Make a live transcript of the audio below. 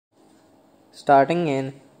starting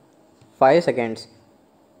in 5 seconds.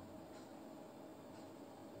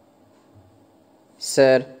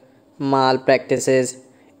 Sir, malpractices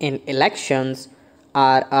in elections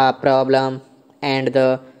are a problem, and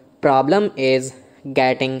the problem is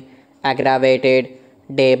getting aggravated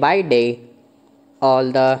day by day.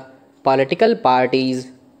 All the political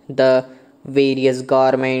parties, the various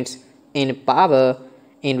governments in power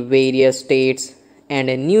in various states, and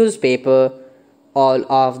a newspaper, all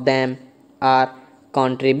of them are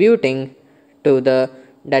contributing to the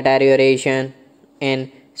deterioration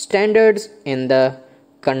in standards in the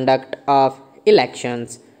conduct of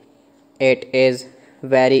elections. It is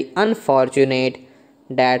very unfortunate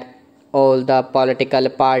that all the political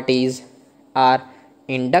parties are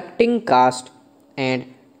inducting caste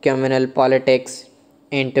and communal politics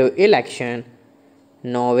into election.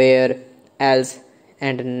 Nowhere else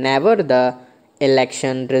and never the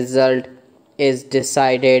election result is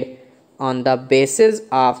decided on the basis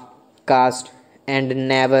of caste, and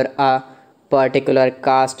never a particular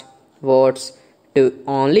caste votes to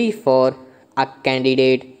only for a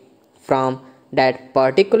candidate from that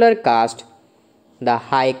particular caste. The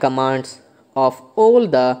high commands of all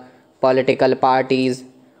the political parties,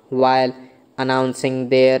 while announcing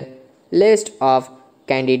their list of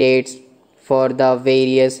candidates for the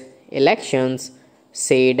various elections,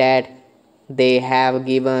 say that they have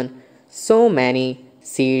given so many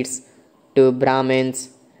seats to Brahmins,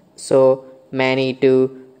 so many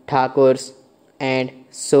to Thakurs, and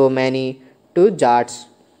so many to Jats.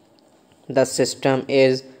 The system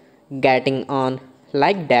is getting on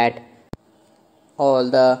like that. All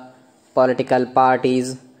the political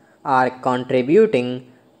parties are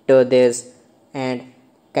contributing to this, and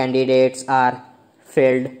candidates are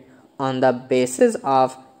filled on the basis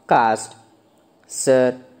of caste.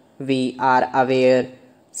 Sir, we are aware,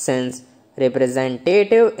 since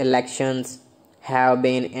representative elections have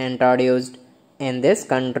been introduced in this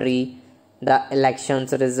country, the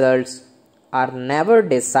elections results are never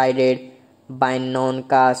decided by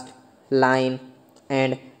non-caste line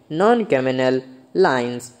and non-communal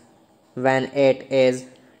lines. When it is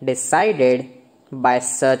decided by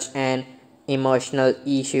such an emotional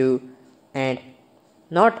issue and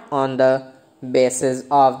not on the basis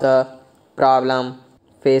of the problem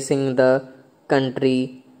facing the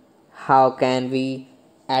country, how can we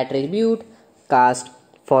attribute caste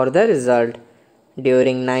for the result?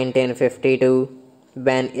 During 1952,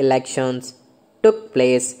 when elections took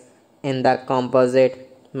place in the composite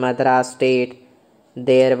Madras state,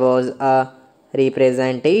 there was a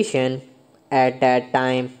representation at that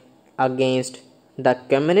time against the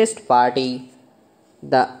Communist Party.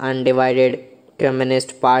 The undivided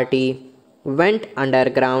Communist Party went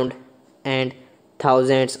underground, and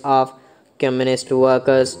thousands of communist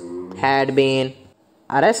workers had been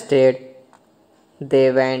arrested.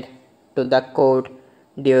 They went to the court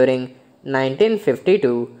during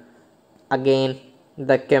 1952. Again,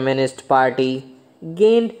 the Communist Party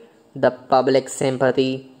gained the public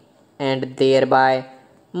sympathy, and thereby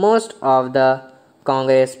most of the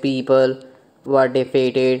Congress people were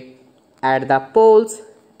defeated at the polls,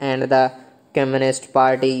 and the Communist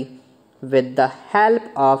Party, with the help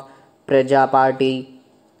of Praja Party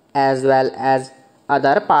as well as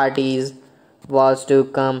other parties, was to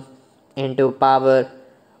come into power.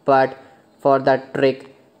 But for the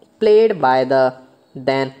trick played by the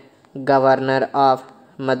then governor of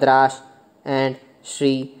Madras and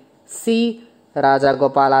Sri C.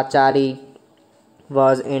 Rajagopalachari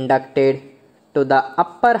was inducted to the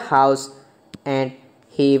upper house, and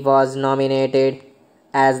he was nominated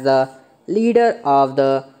as the leader of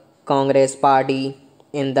the Congress party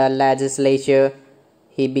in the legislature.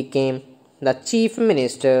 He became the chief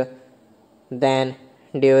minister. Then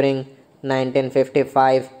during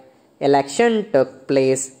 1955, election took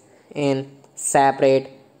place in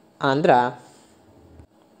separate Andhra.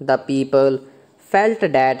 The people felt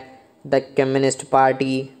that the Communist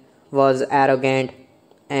Party was arrogant,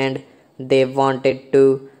 and they wanted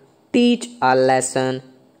to teach a lesson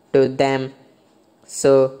to them.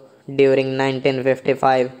 So during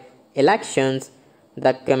 1955 elections,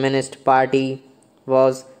 the Communist Party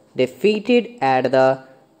was defeated at the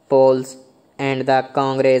polls, and the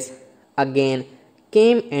Congress again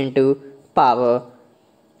came into power.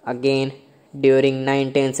 Again during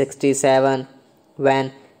 1967,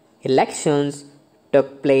 when elections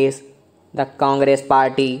took place, the Congress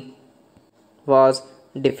Party was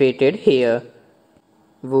defeated here.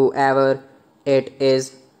 Whoever it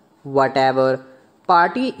is, whatever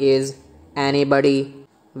party is, anybody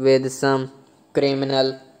with some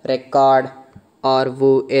criminal record or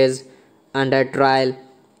who is under trial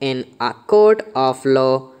in a court of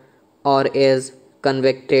law or is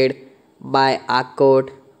convicted by a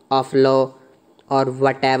court of law or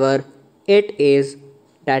whatever it is,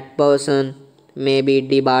 that person may be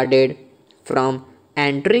debarred from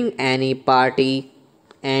entering any party,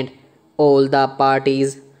 and all the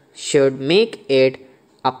parties should make it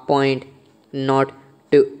a point not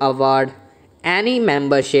to award any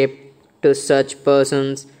membership to such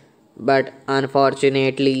persons. But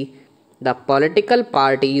unfortunately, the political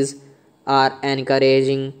parties are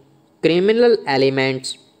encouraging criminal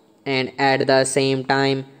elements, and at the same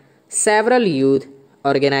time, several youth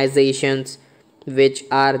organizations which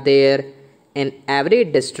are there in every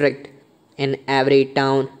district, in every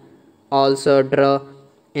town, also draw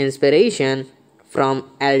inspiration from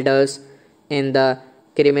elders in the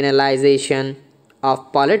criminalization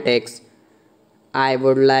of politics. I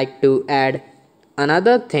would like to add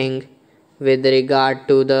another thing with regard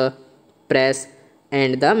to the press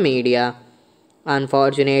and the media.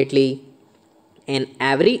 Unfortunately, in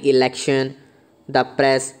every election, the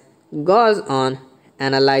press goes on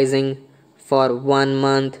analyzing for 1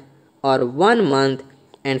 month or 1 month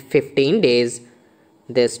and 15 days.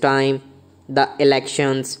 This time, the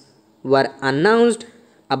elections were announced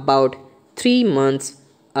about 3 months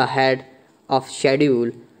ahead of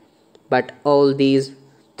schedule. But all these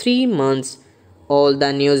 3 months, all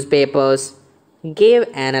the newspapers gave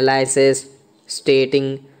analysis stating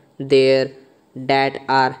there that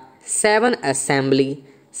are 7 assembly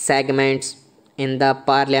segments in the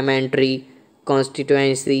parliamentary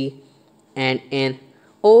constituency, and in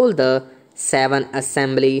all the 7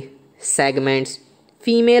 assembly segments,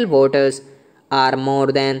 female voters are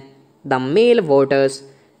more than the male voters,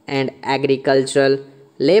 and agricultural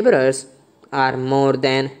laborers are more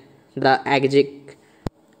than the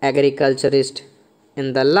agriculturist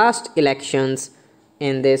in the last elections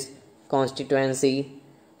in this constituency.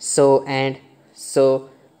 So and so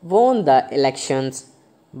won the elections,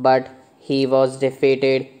 but he was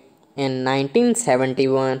defeated in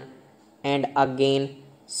 1971, and again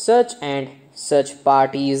such and such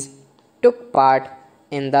parties took part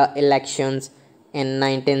in the elections in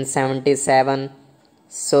 1977.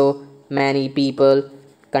 So many people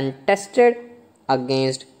contested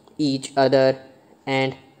against each other,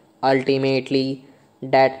 and ultimately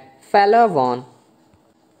that fellow won.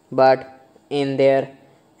 But in their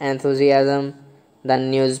enthusiasm, the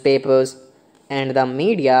newspapers and the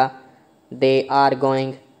media, they are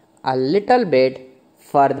going a little bit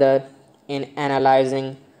further in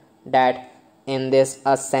analyzing that in this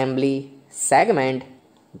assembly segment,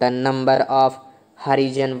 the number of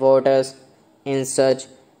Harijan voters is such,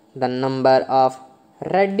 the number of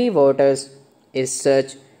Reddy voters is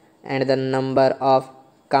such, and the number of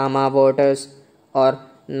Kama voters or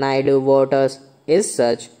Naidu voters is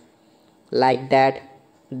such. Like that,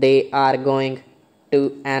 they are going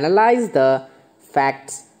to analyze the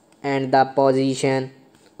facts and the position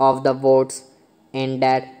of the votes in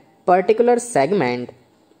that particular segment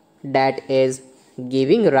that is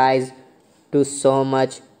giving rise to so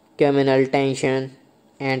much communal tension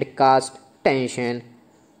and caste tension.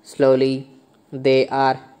 Slowly, they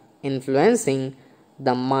are influencing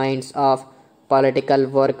the minds of political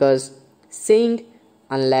workers, saying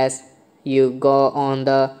unless you go on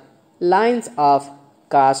the lines of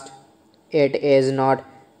caste, it is not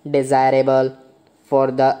desirable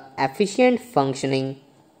for the efficient functioning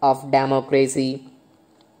of democracy.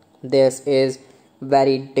 This is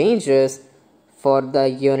very dangerous for the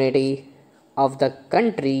unity of the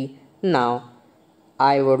country. Now,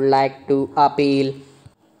 I would like to appeal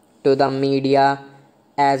to the media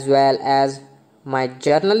as well as my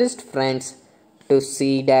journalist friends to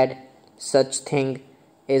see that such thing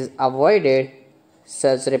is avoided,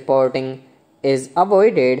 such reporting is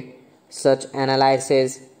avoided, such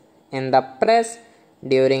analysis in the press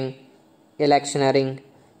during electioneering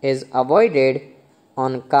is avoided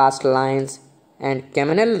on caste lines and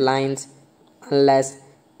communal lines unless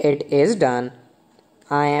it is done.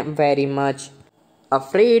 I am very much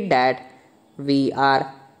afraid that we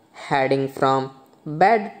are heading from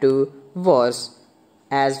bad to worse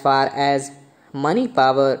as far as money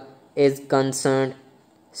power is concerned.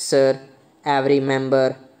 Sir, every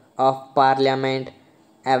member of parliament,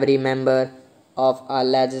 every member of a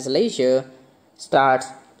legislature starts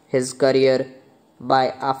his career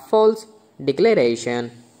by a false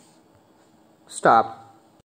declaration. Stop.